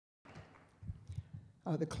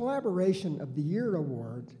The Collaboration of the Year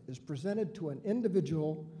Award is presented to an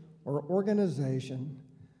individual or organization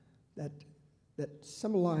that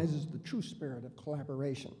symbolizes the true spirit of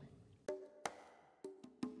collaboration.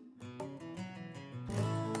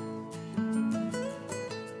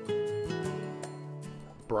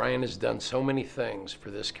 Brian has done so many things for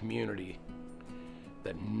this community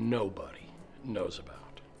that nobody knows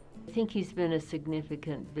about. I think he's been a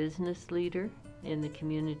significant business leader in the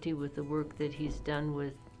community with the work that he's done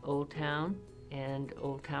with Old Town and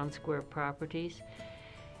Old Town Square properties.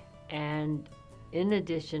 And in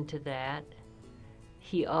addition to that,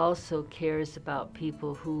 he also cares about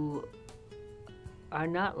people who are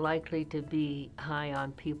not likely to be high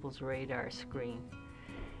on people's radar screen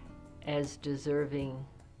as deserving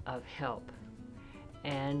of help.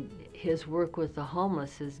 And his work with the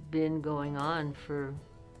homeless has been going on for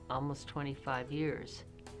almost 25 years,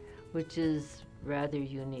 which is rather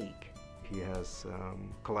unique. He has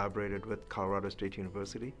collaborated with Colorado State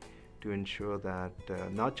University to ensure that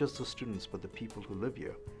not just the students, but the people who live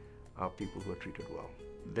here are people who are treated well.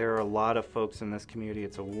 There are a lot of folks in this community.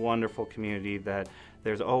 It's a wonderful community that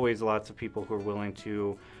there's always lots of people who are willing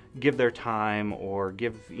to give their time or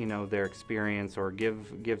give, their experience or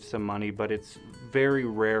give some money, but it's very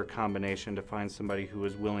rare combination to find somebody who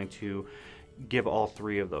is willing to give all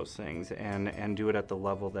three of those things and do it at the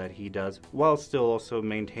level that he does, while still also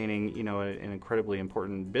maintaining, an incredibly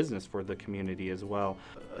important business for the community as well.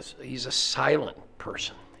 He's a silent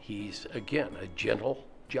person. He's, again, a gentle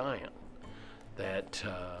giant that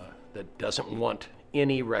doesn't want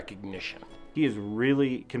any recognition.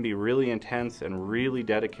 He can be really intense and really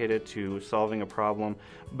dedicated to solving a problem,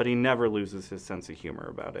 but he never loses his sense of humor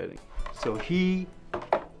about it. So he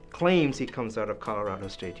claims he comes out of Colorado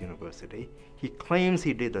State University. He claims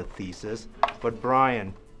he did a thesis, but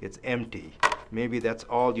Brian, it's empty. Maybe that's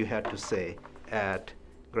all you had to say at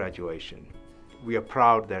graduation. We are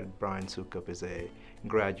proud that Brian Soukup is a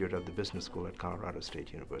graduate of the business school at Colorado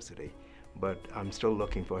State University, but I'm still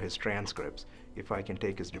looking for his transcripts if I can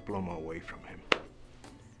take his diploma away from him.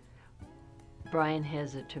 Brian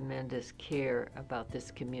has a tremendous care about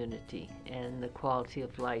this community and the quality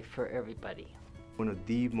of life for everybody. One of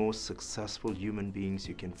the most successful human beings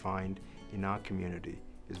you can find in our community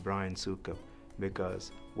is Brian Soukup,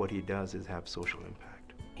 because what he does is have social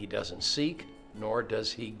impact. He doesn't seek, nor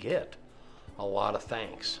does he get a lot of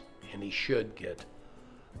thanks, and he should get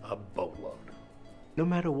a boatload. No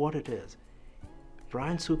matter what it is,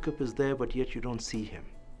 Brian Soukup is there, but yet you don't see him.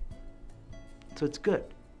 So it's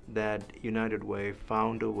good that United Way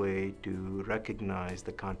found a way to recognize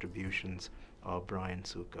the contributions of Brian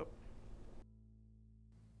Soukup.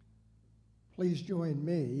 Please join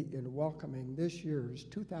me in welcoming this year's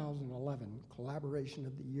 2011 Collaboration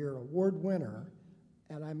of the Year Award winner,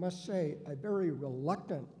 and I must say a very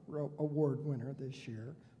reluctant award winner this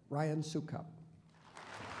year, Brian Soukup.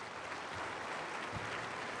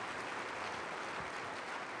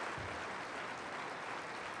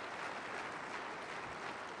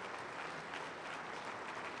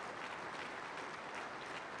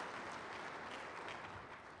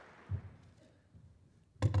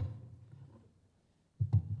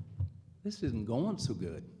 This isn't going so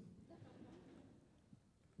good.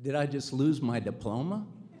 Did I just lose my diploma?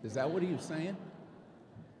 Is that what he was saying?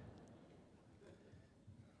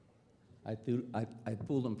 I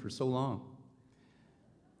fooled him for so long.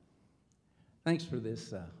 Thanks for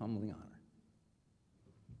this humbling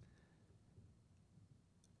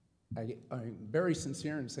honor. I'm very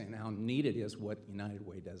sincere in saying how needed is what United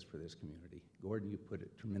Way does for this community. Gordon, you put a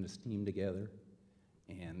tremendous team together,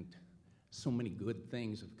 and so many good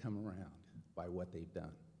things have come around by what they've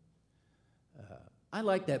done. I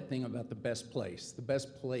like that thing about the best place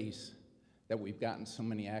that we've gotten so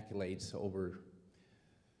many accolades over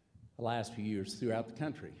the last few years throughout the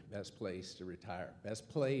country. Best place to retire, best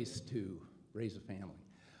place to raise a family.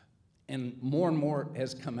 And more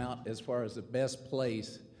has come out as far as the best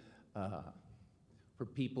place for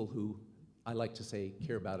people who, I like to say,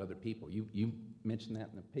 care about other people. You mentioned that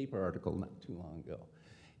in a paper article not too long ago.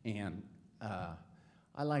 And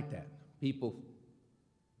I like that. People,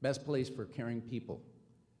 best place for caring people.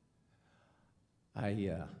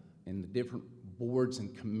 In the different boards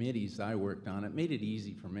and committees I worked on, it made it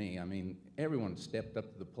easy for me. I mean, everyone stepped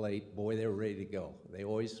up to the plate. Boy, they were ready to go. They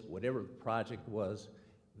always, whatever the project was,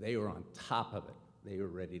 they were on top of it. They were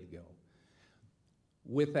ready to go.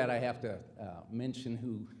 With that, I have to mention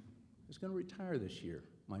who is going to retire this year.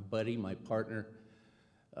 My buddy, my partner,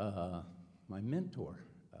 my mentor,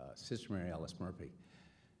 Sister Mary Alice Murphy.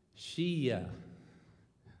 She,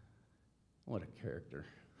 what a character.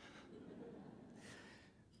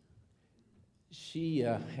 She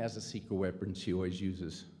has a secret weapon she always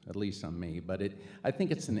uses, at least on me, but I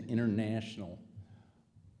think it's an international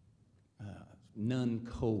nun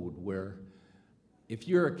code where if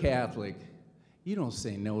you're a Catholic, you don't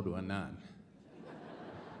say no to a nun.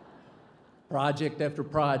 Project after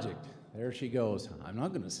project, there she goes. I'm not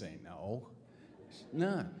going to say no.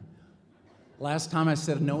 None. Last time I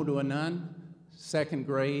said no to a nun, 2nd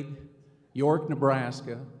grade, York,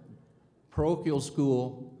 Nebraska, parochial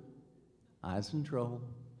school. I was in trouble.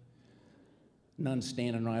 Nun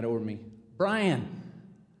standing right over me. Brian,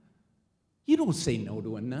 you don't say no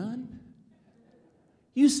to a nun.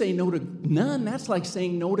 You say no to none, that's like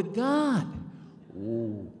saying no to God.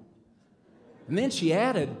 Ooh. And then she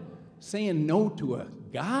added, saying no to a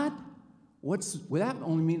God? Well, that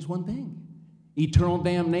only means one thing. Eternal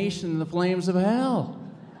damnation in the flames of hell.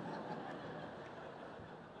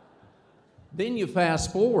 Then you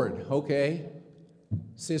fast forward, okay.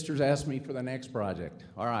 Sisters asked me for the next project.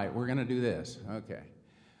 All right, we're going to do this. Okay.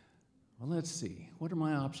 Well, let's see. What are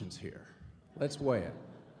my options here? Let's weigh it.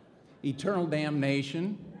 Eternal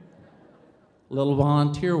damnation, little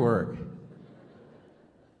volunteer work.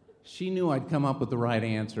 She knew I'd come up with the right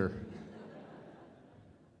answer.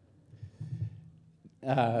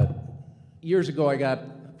 Years ago, I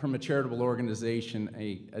got from a charitable organization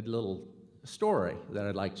a little story that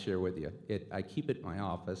I'd like to share with you. I keep it in my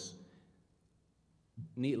office.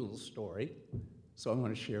 Neat little story, so I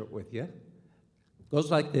want to share it with you. It goes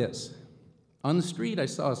like this. On the street, I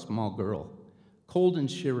saw a small girl, cold and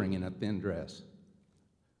shivering in a thin dress,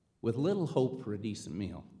 with little hope for a decent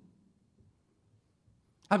meal.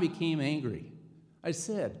 I became angry. I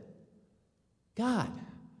said, God,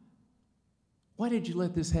 why did you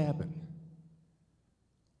let this happen?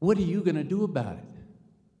 What are you going to do about it?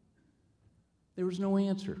 There was no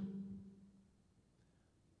answer.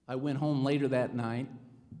 I went home later that night.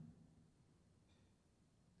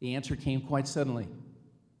 The answer came quite suddenly.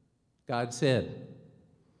 God said,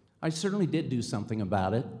 I certainly did do something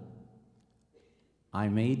about it. I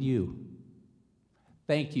made you.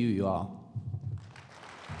 Thank you, y'all.